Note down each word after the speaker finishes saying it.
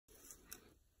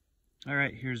All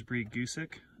right, here's Bree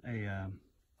Gusick, a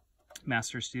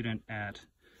master's student at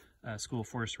School of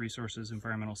Forest Resources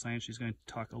Environmental Science. She's going to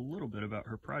talk a little bit about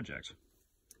her project.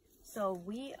 So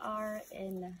we are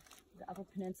in the Upper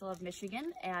Peninsula of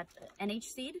Michigan at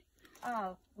NH-Seed.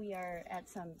 We are at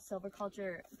some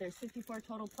silviculture. There's 54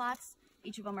 total plots.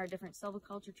 Each of them are different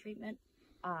silviculture treatment.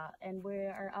 And we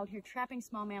are out here trapping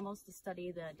small mammals to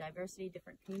study the diversity,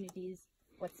 different communities,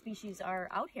 what species are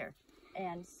out here.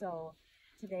 And so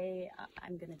today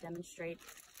I'm going to demonstrate,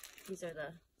 these are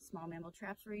the small mammal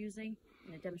traps we're using. I'm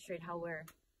going to demonstrate how we're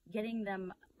getting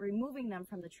them, removing them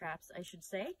from the traps, I should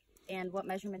say, and what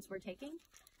measurements we're taking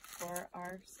for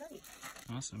our study.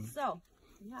 Awesome. So,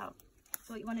 yeah.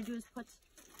 So what you want to do is put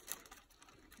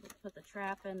the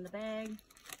trap in the bag.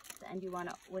 The end you want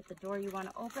to, with the door you want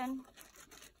to open.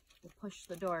 We'll push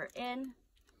the door in.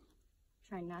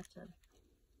 Try not to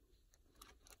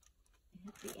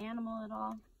hit the animal at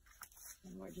all.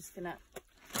 And we're just gonna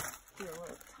do a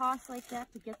little toss like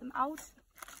that to get them out.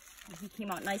 He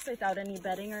came out nicely without any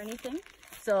bedding or anything.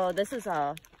 So this is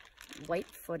a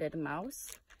white-footed mouse,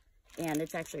 and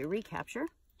it's actually a recapture.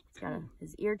 It's got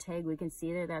his ear tag. We can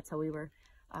see there. That's how we were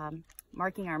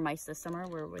marking our mice this summer.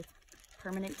 We're with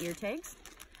permanent ear tags.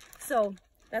 So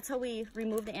that's how we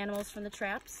remove the animals from the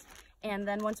traps. And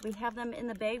then once we have them in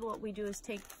the bag, what we do is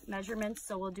take measurements.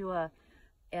 So we'll do a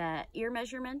ear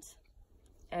measurement,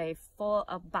 a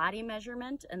body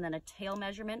measurement, and then a tail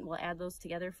measurement. We'll add those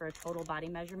together for a total body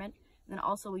measurement. And then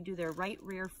also we do their right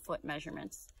rear foot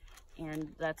measurements.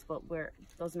 And that's what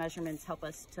those measurements help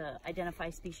us to identify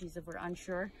species if we're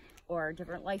unsure, or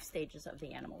different life stages of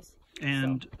the animals.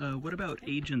 And so, what about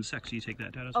age and sex? Do you take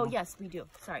that data as well? Oh yes, we do.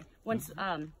 Sorry. Once,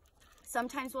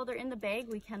 sometimes while they're in the bag,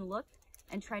 we can look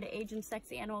and try to age and sex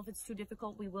the animal. If it's too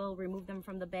difficult, we will remove them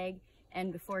from the bag.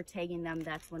 And before tagging them,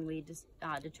 that's when we just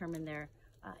determine their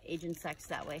age and sex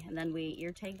that way. And then we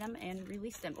ear tag them and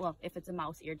release them. Well, if it's a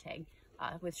mouse, ear tag.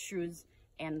 With shrews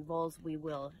and voles, we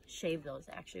will shave those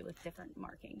actually with different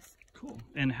markings. Cool.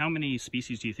 And how many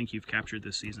species do you think you've captured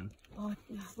this season? Oh,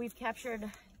 we've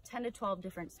captured 10 to 12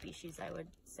 different species, I would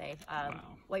say. Wow.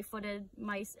 White-footed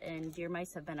mice and deer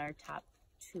mice have been our top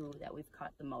two that we've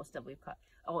caught the most of. We've caught,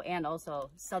 oh, and also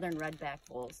southern redback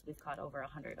voles. We've caught over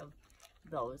 100 of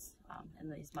those,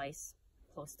 and these mice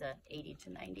close to 80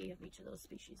 to 90 of each of those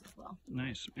species as well.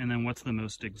 Nice. And then what's the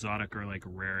most exotic or like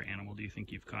rare animal do you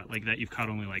think you've caught? Like that you've caught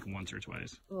only like once or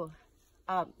twice? Oh,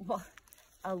 well,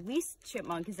 a least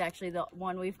chipmunk is actually the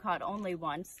one we've caught only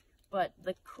once, but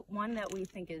the one that we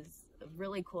think is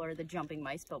really cool are the jumping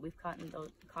mice, but we've caught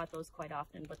those quite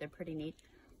often, but they're pretty neat.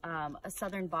 A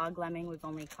southern bog lemming, we've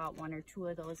only caught one or two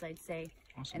of those, I'd say.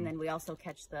 Awesome. And then we also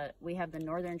catch we have the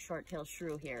northern short-tailed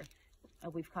shrew here.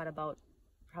 We've caught about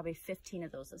probably 15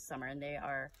 of those this summer, and they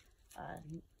are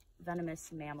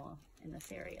venomous mammal in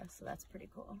this area, so that's pretty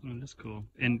cool. Oh, that's cool.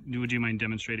 And would you mind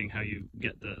demonstrating how you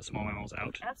get the small mammals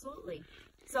out? Absolutely.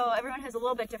 So everyone has a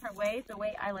little bit different way. The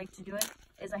way I like to do it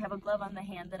is I have a glove on the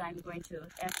hand that I'm going to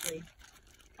actually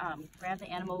grab the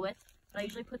animal with. But I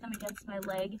usually put them against my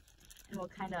leg, and we'll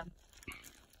kind of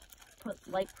put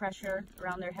light pressure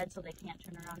around their head so they can't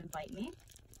turn around and bite me.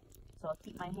 So I'll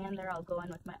keep my hand there. I'll go in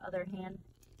with my other hand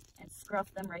and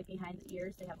scruff them right behind the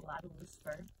ears. They have a lot of loose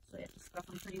fur, so you have to scruff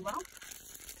them pretty well.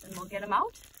 And we'll get them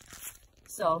out.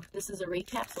 So this is a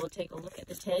recap, so we'll take a look at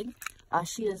the tag.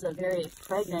 She is a very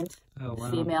pregnant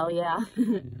female, yeah.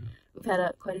 We've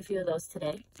had quite a few of those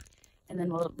today. And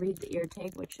then we'll read the ear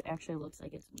tag, which actually looks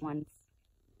like it's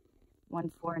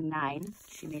 149.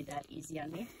 She made that easy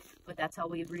on me. But that's how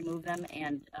we remove them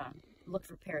and look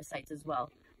for parasites as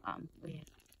well. We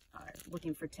are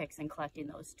looking for ticks and collecting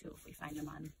those too if we find them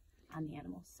on the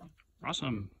animals. So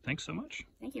awesome. Thanks so much.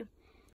 Thank you.